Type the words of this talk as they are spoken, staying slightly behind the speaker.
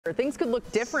Things could look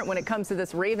different when it comes to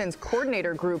this Ravens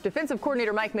coordinator group. Defensive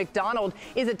coordinator Mike Macdonald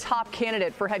is a top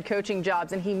candidate for head coaching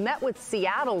jobs, and he met with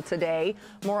Seattle today.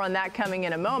 More on that coming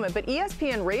in a moment. But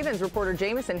ESPN Ravens reporter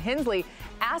Jamison Hensley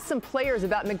asked some players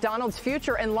about Macdonald's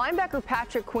future, and linebacker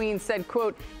Patrick Queen said,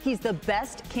 quote, "He's the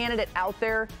best candidate out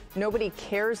there. Nobody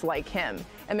cares like him."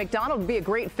 And Macdonald would be a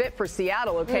great fit for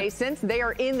Seattle, okay? Since they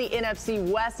are in the NFC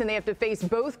West and they have to face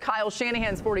both Kyle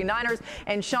Shanahan's 49ers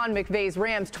and Sean McVay's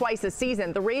Rams twice a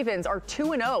season. The Ravens are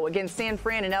 2-0 against San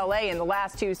Fran and LA in the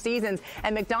last two seasons,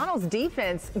 and Macdonald's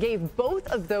defense gave both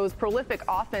of those prolific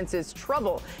offenses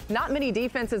trouble. Not many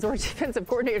defenses or defensive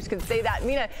coordinators can say that.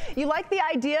 Mina, you like the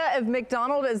idea of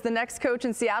Macdonald as the next coach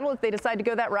in Seattle if they decide to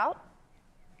go that route?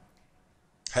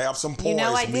 Have some poise, you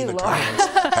know I Mina do, Laura.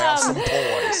 Have some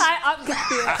poise.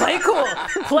 Play it cool.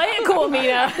 Play it cool,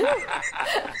 Mina.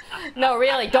 No,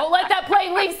 really. Don't let that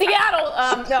plane leave Seattle.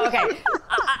 No, okay.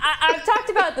 I've talked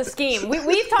about the scheme.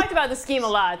 We've talked about the scheme a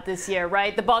lot this year,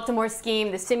 right? The Baltimore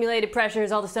scheme, the simulated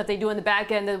pressures, all the stuff they do in the back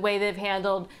end, the way they've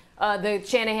handled the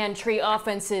Shanahan tree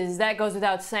offenses. That goes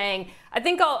without saying. I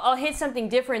think I'll hit something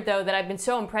different, though, that I've been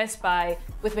so impressed by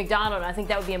with Macdonald, and I think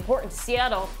that would be important to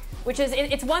Seattle, which is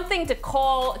it's one thing to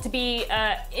be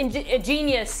a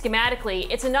genius schematically.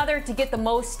 It's another to get the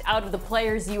most out of the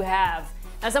players you have.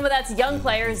 Now, some of that's young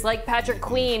players like Patrick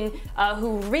Queen,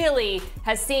 who really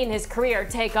has seen his career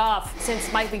take off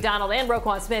since Mike Macdonald and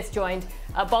Roquan Smith joined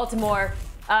Baltimore.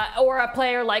 Or a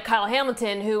player like Kyle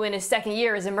Hamilton, who in his second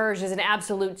year has emerged as an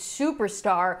absolute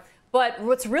superstar. But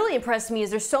what's really impressed me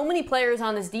is there's so many players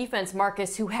on this defense,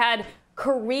 Marcus, who had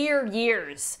career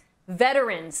years.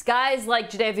 Veterans, guys like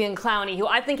Jadeveon Clowney, who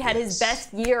I think had his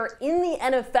best year in the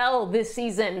NFL this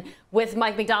season with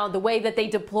Mike Macdonald, the way that they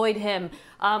deployed him.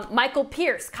 Michael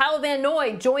Pierce, Kyle Van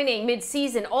Noy joining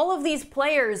midseason. All of these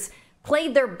players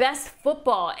played their best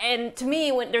football. And to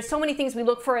me, when there's so many things we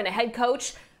look for in a head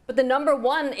coach, but the number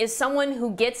one is someone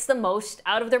who gets the most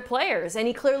out of their players. And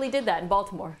he clearly did that in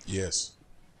Baltimore. Yes.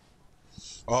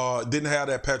 Didn't have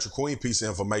that Patrick Queen piece of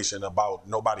information about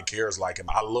nobody cares like him.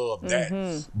 I love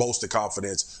that boasted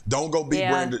confidence. Don't go beat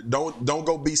Brandon. Don't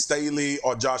go beat Staley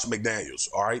or Josh McDaniels.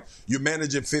 All right, you're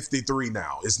managing 53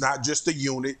 now. It's not just a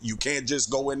unit. You can't just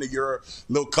go into your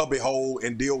little cubby hole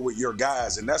and deal with your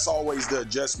guys. And that's always the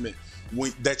adjustment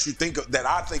that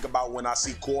I think about when I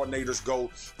see coordinators go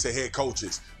to head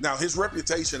coaches. Now, his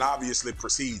reputation obviously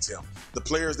precedes him. The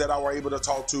players that I were able to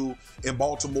talk to in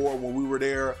Baltimore when we were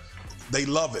there, they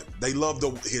love him. They love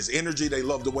his energy. They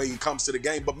love the way he comes to the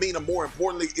game. But Mina, more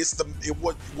importantly, it's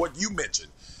what you mentioned,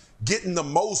 getting the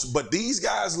most. But these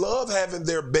guys love having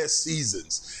their best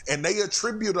seasons, and they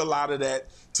attribute a lot of that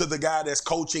to the guy that's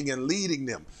coaching and leading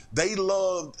them. They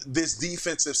love this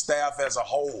defensive staff as a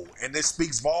whole, and this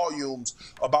speaks volumes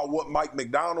about what Mike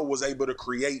Macdonald was able to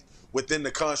create within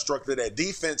the construct of that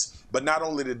defense. But not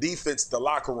only the defense, the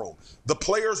locker room. The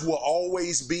players will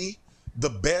always be the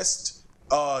best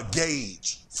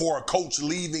gauge for a coach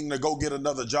leaving to go get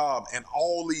another job. And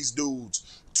all these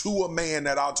dudes, to a man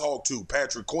that I'll talk to,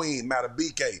 Patrick Queen,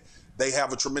 Matabike, they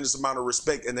have a tremendous amount of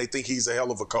respect, and they think he's a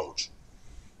hell of a coach.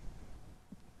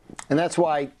 And that's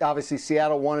why, obviously,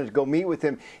 Seattle wanted to go meet with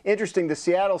him. Interesting, the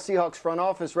Seattle Seahawks front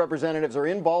office representatives are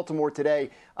in Baltimore today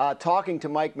talking to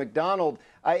Mike Macdonald.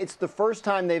 It's the first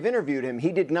time they've interviewed him.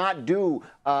 He did not do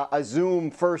a Zoom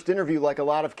first interview like a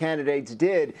lot of candidates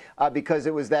did because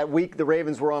it was that week the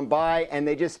Ravens were on bye, and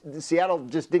Seattle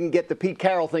just didn't get the Pete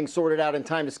Carroll thing sorted out in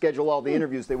time to schedule all the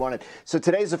interviews they wanted. So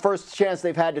today's the first chance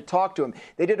they've had to talk to him.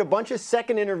 They did a bunch of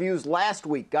second interviews last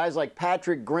week. Guys like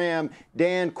Patrick Graham,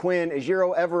 Dan Quinn,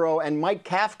 Ejiro Evero, and Mike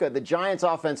Kafka, the Giants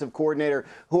offensive coordinator,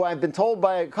 who I've been told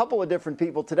by a couple of different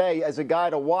people today as a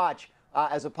guy to watch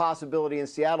as a possibility in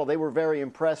Seattle. They were very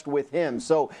impressed with him.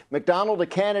 So Macdonald, a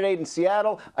candidate in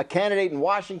Seattle, a candidate in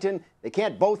Washington. They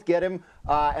can't both get him,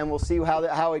 and we'll see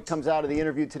how it comes out of the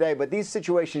interview today. But these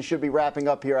situations should be wrapping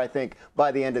up here, I think,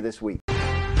 by the end of this week.